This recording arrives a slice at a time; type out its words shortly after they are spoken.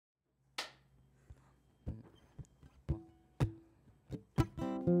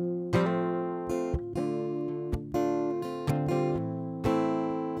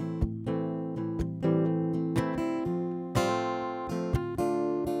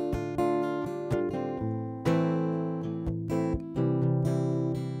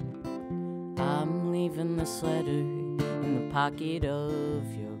this letter in the pocket of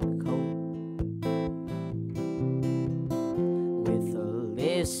your coat, with a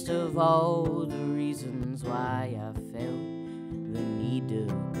list of all the reasons why I felt the need to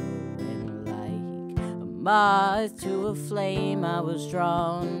go. And like a moth to a flame, I was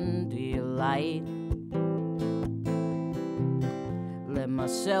drawn to your light. Let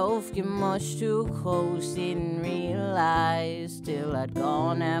myself get much too close, didn't realize till I'd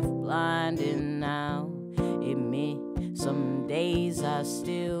gone half blind. And now admit some days I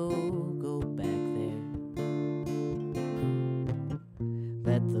still go back there.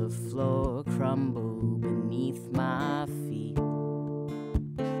 Let the floor crumble beneath my feet,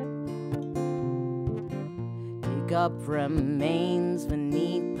 dig up remains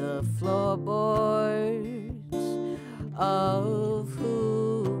beneath the floorboards of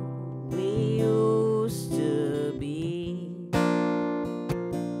who we used to be.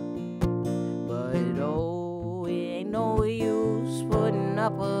 But oh, it ain't no use putting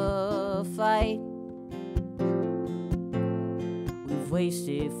up a fight. We've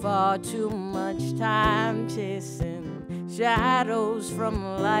wasted far too much time chasing shadows from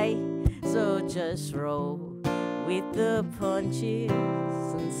light. So just roll with the punches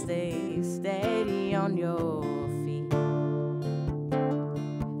and stay steady on your feet.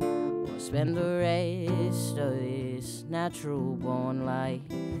 Spend the rest of this natural born life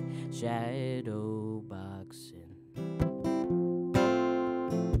shadowboxing.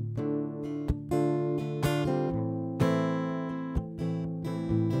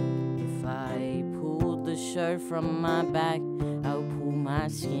 If I pulled the shirt from my back, I'll pull my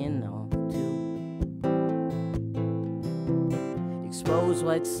skin off too. Expose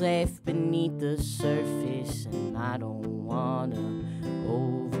what's left beneath the surface, and I don't wanna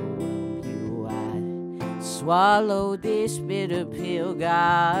overwhelm you. I swallow this bitter pill,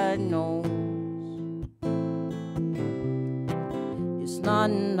 God knows it's not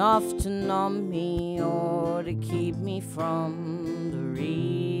enough to numb me or to keep me from the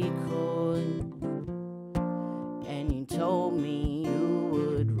record. And you told me you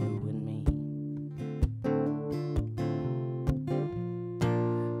would ruin me.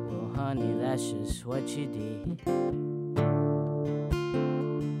 Well, honey, that's just what you did.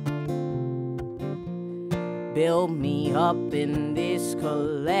 Build me up in this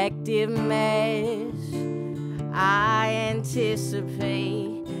collective mess. I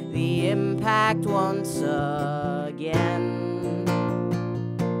anticipate the impact once again.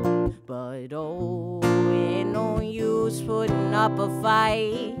 But oh, ain't no use putting up a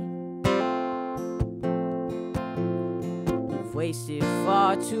fight. We've wasted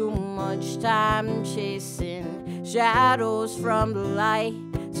far too much time chasing shadows from the light.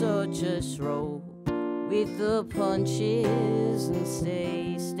 So just roll with the punches and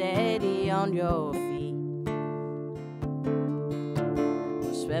stay steady on your feet.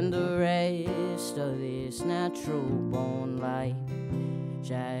 We'll spend the rest of this natural born life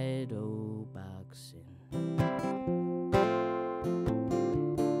shadowboxing.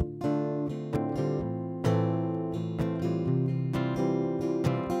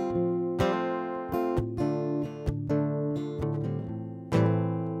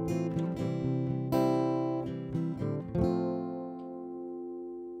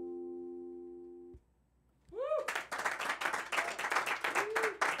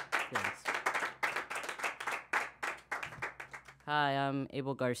 Hi, I'm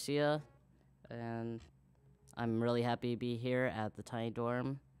Abel Garcia, and I'm really happy to be here at the Tiny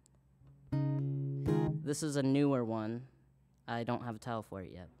Dorm. This is a newer one. I don't have a title for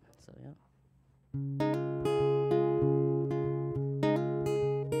it yet, so yeah.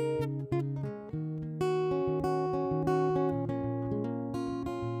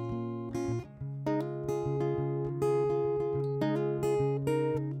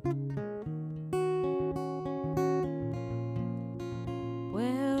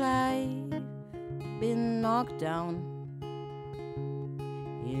 Been knocked down,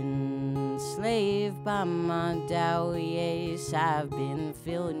 enslaved by my doubt. Yes, I've been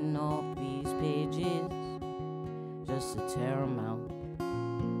filling up these pages just to tear them out.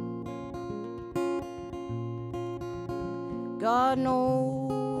 God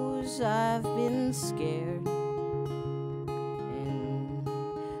knows I've been scared and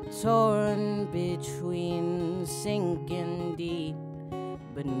torn between sinking deep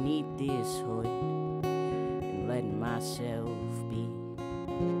beneath this hood and letting myself be.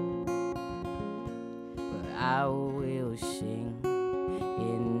 But I will sing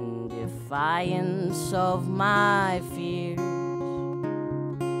in defiance of my fears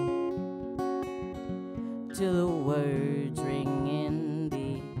till the words ring in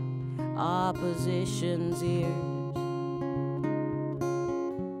the opposition's ears.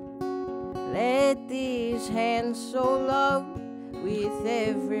 Let these hands so low with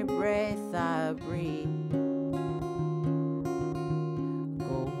every breath I breathe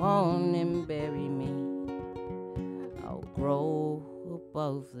go on and bury me. I'll grow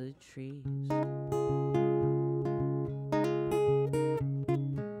above the trees.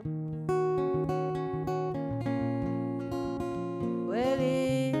 Well,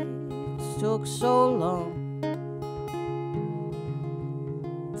 it took so long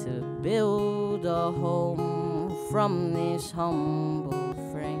to build a home from this humble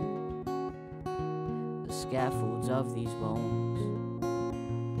frame, the scaffolds of these bones,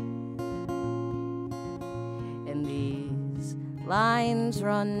 and these lines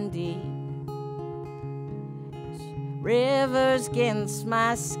run deep as rivers against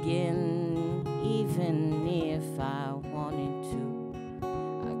my skin. Even if I wanted to,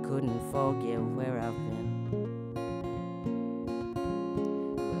 I couldn't forget where I've been.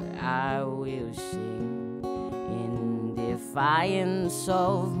 I will sing in defiance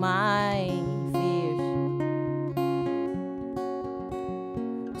of my fears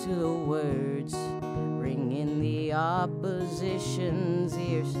to the words ring in the opposition's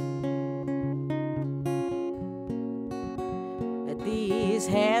ears. At these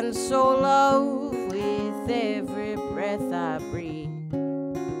hands so low with every breath I breathe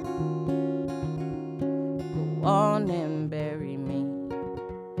go on and bury me.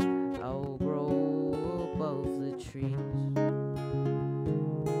 I'll grow above the trees.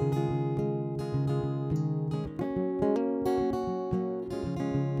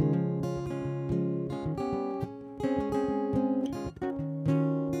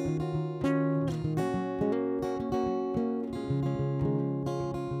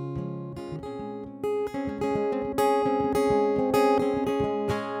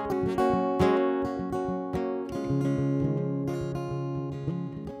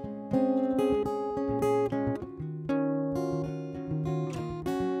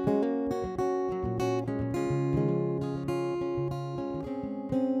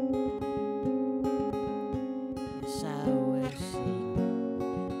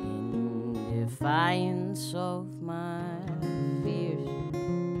 Defiance of my fears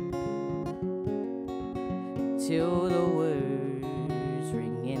till the words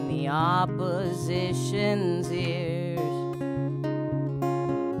ring in the opposition's ears.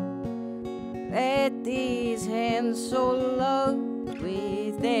 Let these hands so low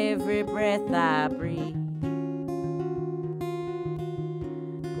with every breath I breathe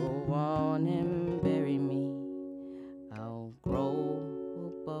go on and bury me. I'll grow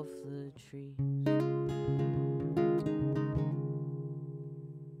above the trees.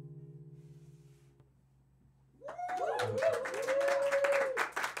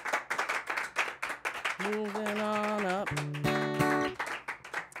 Moving on up.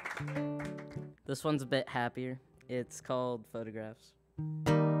 This one's a bit happier. It's called Photographs.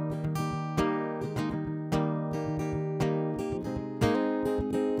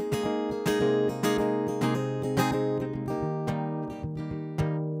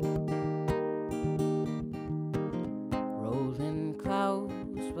 Rolling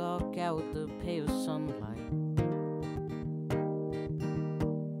clouds block out the pale sunlight.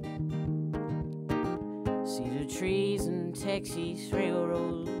 See the trees and Texas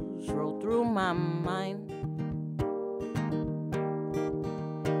railroads roll through my mind.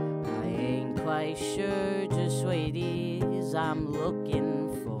 I ain't quite sure just what it is I'm looking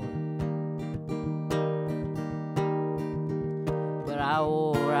for, but I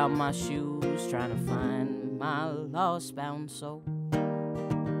wore out my shoes trying to find my lost bound soul.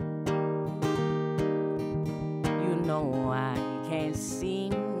 You know I can't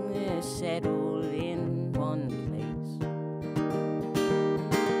seem to settle in one place.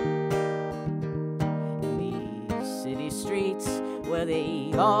 In these city streets where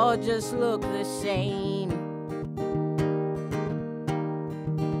they all just look the same,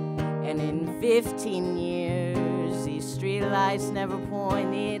 and in 15 years these streetlights never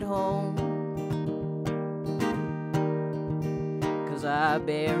pointed home, 'cause I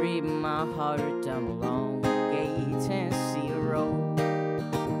buried my heart down a long gate Tennessee road.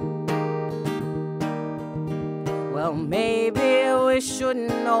 Well, maybe we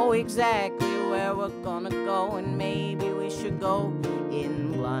shouldn't know exactly where we're gonna go, and maybe we should go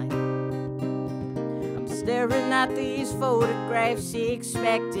in blind. I'm staring at these photographs,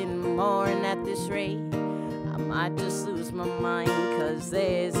 expecting more, and at this rate I might just lose my mind, 'cause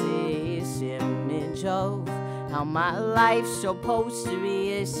there's this image of how my life's supposed to be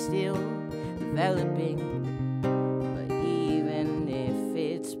is still developing. But even if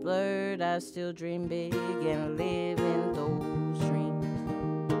it's blurred, I still dream big and live in those dreams.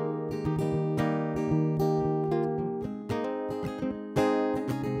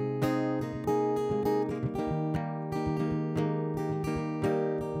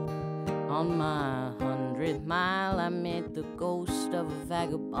 On my 100th mile, I met the ghost of a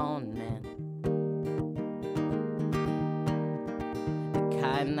vagabond man. The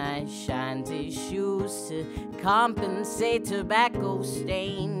kind that shines his shoes to compensate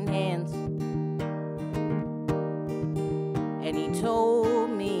tobacco-stained hands. And he told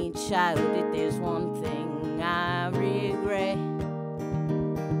me, child, that there's one thing I regret.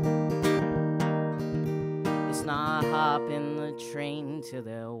 It's not hopping the train till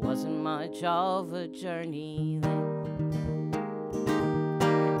there wasn't much of a journey then.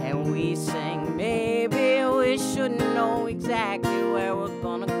 And we sang, maybe we should know exactly where we're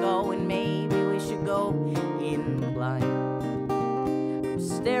gonna go, and maybe we should go in blind. I'm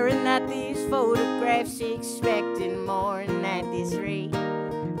staring at these photographs, expecting more, and at this rate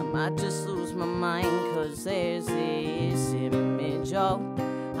I might just lose my mind, 'cause there's this image of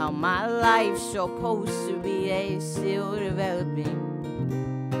how my life's supposed to be, is still developing.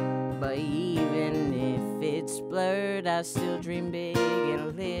 But even if it's blurred, I still dream big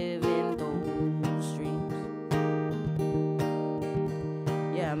and live in those dreams.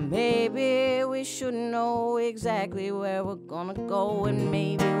 Yeah, maybe we should know exactly where we're gonna go, and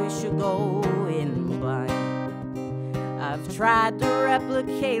maybe we should go in blind. I've tried to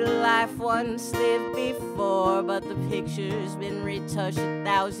replicate a life once lived before, but the picture's been retouched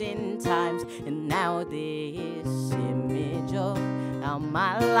 1,000 times. And now this image of how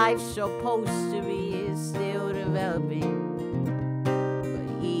my life's supposed to be is still developing. But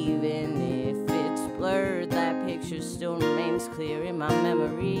even if it's blurred, that picture still remains clear in my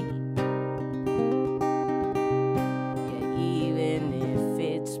memory. Yeah, even if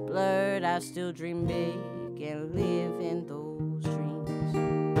it's blurred, I still dream big and live in those